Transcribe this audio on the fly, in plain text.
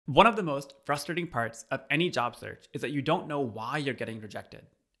One of the most frustrating parts of any job search is that you don't know why you're getting rejected.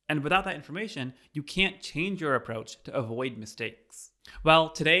 And without that information, you can't change your approach to avoid mistakes. Well,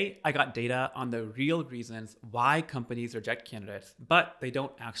 today I got data on the real reasons why companies reject candidates, but they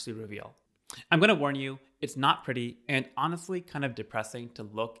don't actually reveal. I'm going to warn you, it's not pretty and honestly kind of depressing to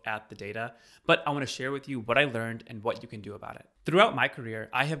look at the data, but I want to share with you what I learned and what you can do about it. Throughout my career,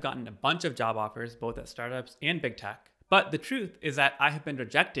 I have gotten a bunch of job offers, both at startups and big tech. But the truth is that I have been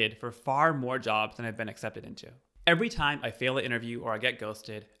rejected for far more jobs than I've been accepted into. Every time I fail an interview or I get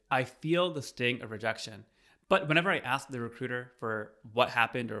ghosted, I feel the sting of rejection. But whenever I ask the recruiter for what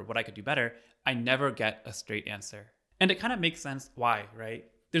happened or what I could do better, I never get a straight answer. And it kind of makes sense why, right?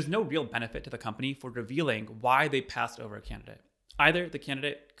 There's no real benefit to the company for revealing why they passed over a candidate. Either the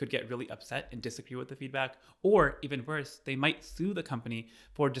candidate could get really upset and disagree with the feedback, or even worse, they might sue the company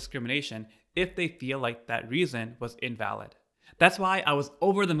for discrimination if they feel like that reason was invalid. That's why I was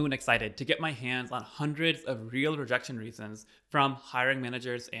over the moon excited to get my hands on hundreds of real rejection reasons from hiring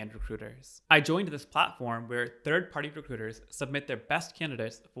managers and recruiters. I joined this platform where third-party recruiters submit their best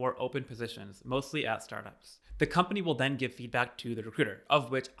candidates for open positions, mostly at startups. The company will then give feedback to the recruiter, of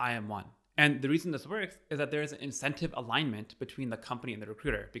which I am one. And the reason this works is that there is an incentive alignment between the company and the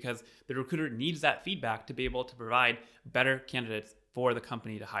recruiter, because the recruiter needs that feedback to be able to provide better candidates for the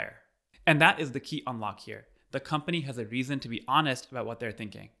company to hire. And that is the key unlock here. The company has a reason to be honest about what they're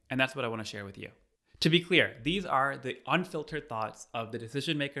thinking, and that's what I want to share with you. To be clear, these are the unfiltered thoughts of the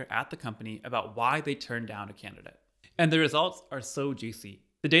decision maker at the company about why they turned down a candidate. And the results are so juicy.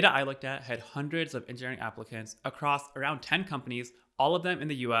 The data I looked at had hundreds of engineering applicants across around 10 companies, all of them in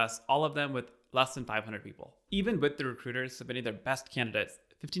the US, all of them with less than 500 people. Even with the recruiters submitting their best candidates,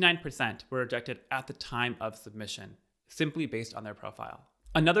 59% were rejected at the time of submission, simply based on their profile.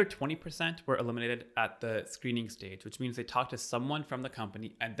 Another 20% were eliminated at the screening stage, which means they talked to someone from the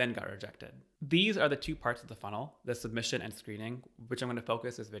company and then got rejected. These are the two parts of the funnel, the submission and screening, which I'm going to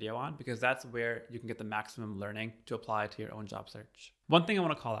focus this video on because that's where you can get the maximum learning to apply to your own job search. One thing I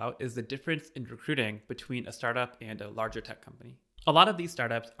want to call out is the difference in recruiting between a startup and a larger tech company. A lot of these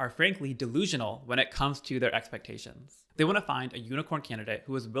startups are frankly delusional when it comes to their expectations. They want to find a unicorn candidate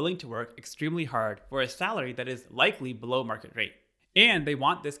who is willing to work extremely hard for a salary that is likely below market rate. And they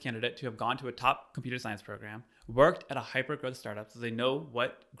want this candidate to have gone to a top computer science program, worked at a hyper-growth startup so they know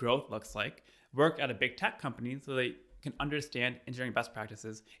what growth looks like, worked at a big tech company so they can understand engineering best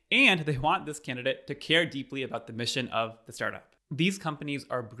practices, and they want this candidate to care deeply about the mission of the startup. These companies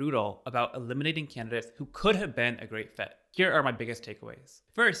are brutal about eliminating candidates who could have been a great fit. Here are my biggest takeaways.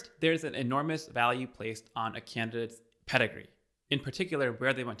 First, there's an enormous value placed on a candidate's pedigree, in particular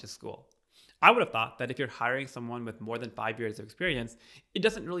where they went to school. I would have thought that if you're hiring someone with more than 5 years of experience, it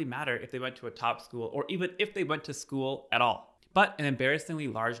doesn't really matter if they went to a top school or even if they went to school at all. But an embarrassingly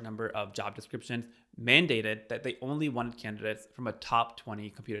large number of job descriptions mandated that they only wanted candidates from a top 20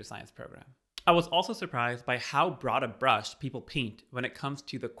 computer science program. I was also surprised by how broad a brush people paint when it comes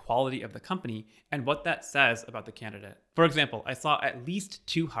to the quality of the company and what that says about the candidate. For example, I saw at least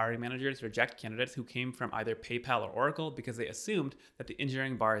 2 hiring managers reject candidates who came from either PayPal or Oracle because they assumed that the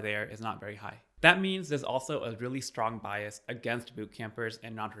engineering bar there is not very high. That means there's also a really strong bias against boot campers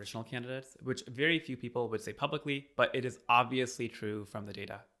and non-traditional candidates, which very few people would say publicly, but it is obviously true from the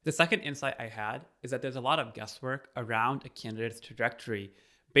data. The second insight I had is that there's a lot of guesswork around a candidate's trajectory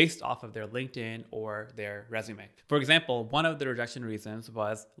based off of their LinkedIn or their resume. For example, one of the rejection reasons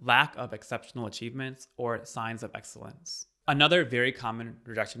was lack of exceptional achievements or signs of excellence. Another very common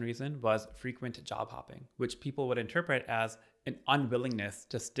rejection reason was frequent job hopping, which people would interpret as an unwillingness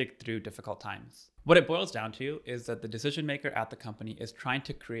to stick through difficult times. What it boils down to is that the decision maker at the company is trying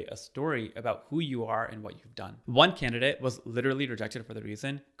to create a story about who you are and what you've done. One candidate was literally rejected for the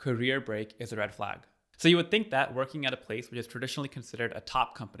reason, career break is a red flag. So you would think that working at a place which is traditionally considered a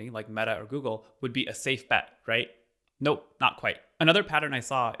top company like Meta or Google would be a safe bet, right? Nope, not quite. Another pattern I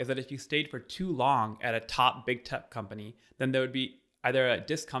saw is that if you stayed for too long at a top big tech company, then there would be either a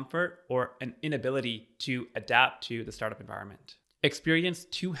discomfort or an inability to adapt to the startup environment. Experience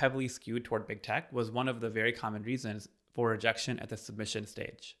too heavily skewed toward big tech was one of the very common reasons for rejection at the submission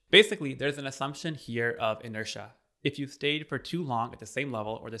stage. Basically, there's an assumption here of inertia. If you've stayed for too long at the same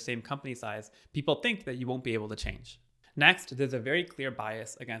level or the same company size, people think that you won't be able to change. Next, there's a very clear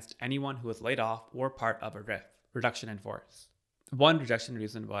bias against anyone who was laid off or part of a RIF, reduction in force. One rejection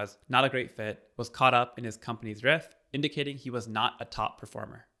reason was not a great fit, was caught up in his company's RIF, indicating he was not a top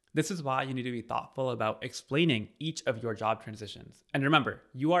performer. This is why you need to be thoughtful about explaining each of your job transitions. And remember,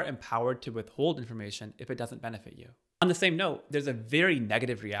 you are empowered to withhold information if it doesn't benefit you. On the same note, there's a very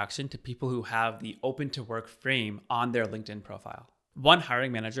negative reaction to people who have the open to work frame on their LinkedIn profile. One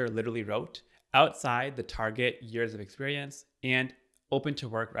hiring manager literally wrote, outside the target years of experience and open to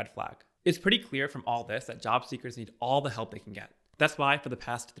work red flag. It's pretty clear from all this that job seekers need all the help they can get. That's why for the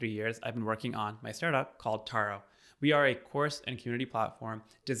past 3 years, I've been working on my startup called Taro. We are a course and community platform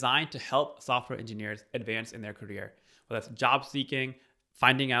designed to help software engineers advance in their career, whether that's job seeking,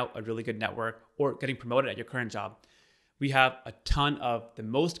 finding out a really good network, or getting promoted at your current job. We have a ton of the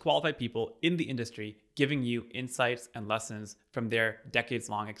most qualified people in the industry giving you insights and lessons from their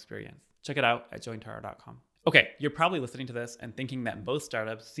decades-long experience. Check it out at jointaro.com. Okay, you're probably listening to this and thinking that most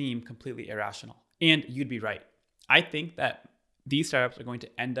startups seem completely irrational. And you'd be right. I think that these startups are going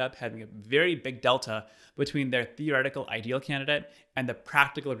to end up having a very big delta between their theoretical ideal candidate and the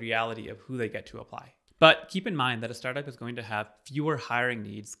practical reality of who they get to apply. But keep in mind that a startup is going to have fewer hiring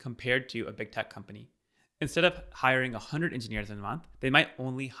needs compared to a big tech company. Instead of hiring 100 engineers in a month, they might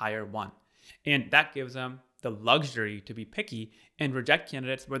only hire one. And that gives them the luxury to be picky and reject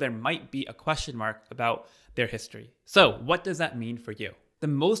candidates where there might be a question mark about their history. So what does that mean for you? The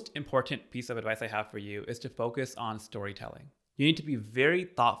most important piece of advice I have for you is to focus on storytelling. You need to be very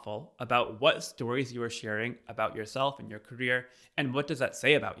thoughtful about what stories you are sharing about yourself and your career, and what does that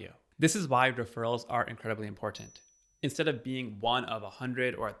say about you. This is why referrals are incredibly important. Instead of being one of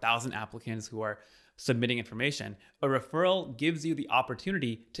 100 or 1,000 applicants who are submitting information, a referral gives you the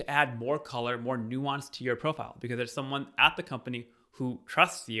opportunity to add more color, more nuance to your profile, because there's someone at the company who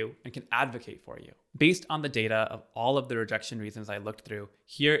trusts you and can advocate for you. Based on the data of all of the rejection reasons I looked through,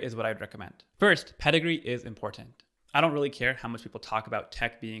 here is what I'd recommend. First, pedigree is important. I don't really care how much people talk about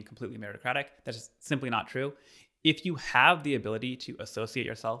tech being completely meritocratic. That's just simply not true. If you have the ability to associate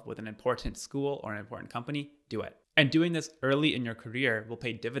yourself with an important school or an important company, do it. And doing this early in your career will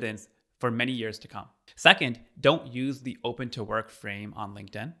pay dividends for many years to come. Second, don't use the open to work frame on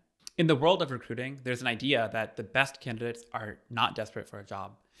LinkedIn. In the world of recruiting, there's an idea that the best candidates are not desperate for a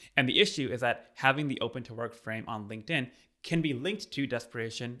job. And the issue is that having the open to work frame on LinkedIn can be linked to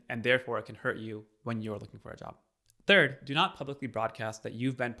desperation, and therefore it can hurt you when you're looking for a job. Third, do not publicly broadcast that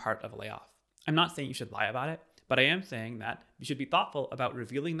you've been part of a layoff. I'm not saying you should lie about it, but I am saying that you should be thoughtful about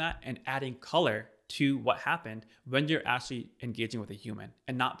revealing that and adding color to what happened when you're actually engaging with a human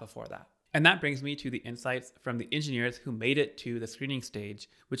and not before that. And that brings me to the insights from the engineers who made it to the screening stage,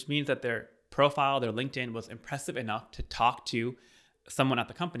 which means that their profile, their LinkedIn was impressive enough to talk to someone at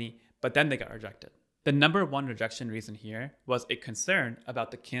the company, but then they got rejected. The number one rejection reason here was a concern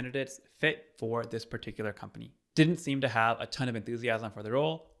about the candidate's fit for this particular company. Didn't seem to have a ton of enthusiasm for the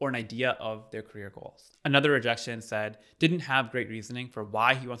role or an idea of their career goals. Another rejection said, didn't have great reasoning for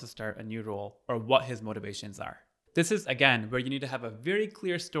why he wants to start a new role or what his motivations are. This is, again, where you need to have a very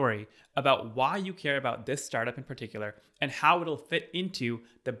clear story about why you care about this startup in particular and how it'll fit into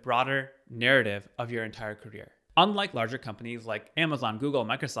the broader narrative of your entire career. Unlike larger companies like Amazon, Google,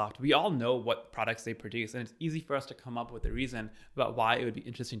 Microsoft, we all know what products they produce, and it's easy for us to come up with a reason about why it would be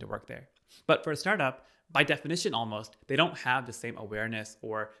interesting to work there. But for a startup, by definition almost, they don't have the same awareness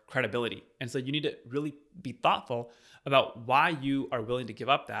or credibility. And so you need to really be thoughtful about why you are willing to give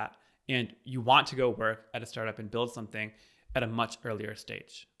up that and you want to go work at a startup and build something at a much earlier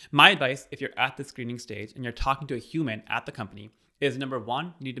stage. My advice, if you're at the screening stage and you're talking to a human at the company, is number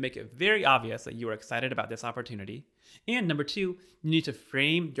one, you need to make it very obvious that you are excited about this opportunity. And number two, you need to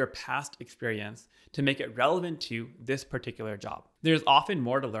frame your past experience to make it relevant to this particular job. There's often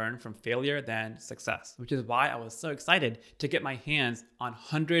more to learn from failure than success, which is why I was so excited to get my hands on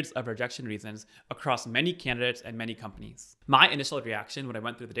hundreds of rejection reasons across many candidates and many companies. My initial reaction when I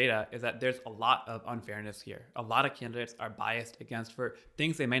went through the data is that there's a lot of unfairness here. A lot of candidates are biased against for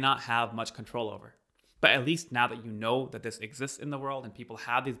things they may not have much control over. But at least now that you know that this exists in the world and people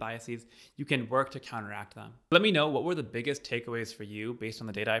have these biases, you can work to counteract them. Let me know what were the biggest takeaways for you based on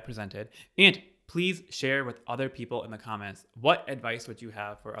the data I presented. And please share with other people in the comments, what advice would you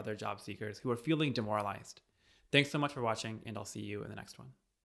have for other job seekers who are feeling demoralized? Thanks so much for watching, and I'll see you in the next one.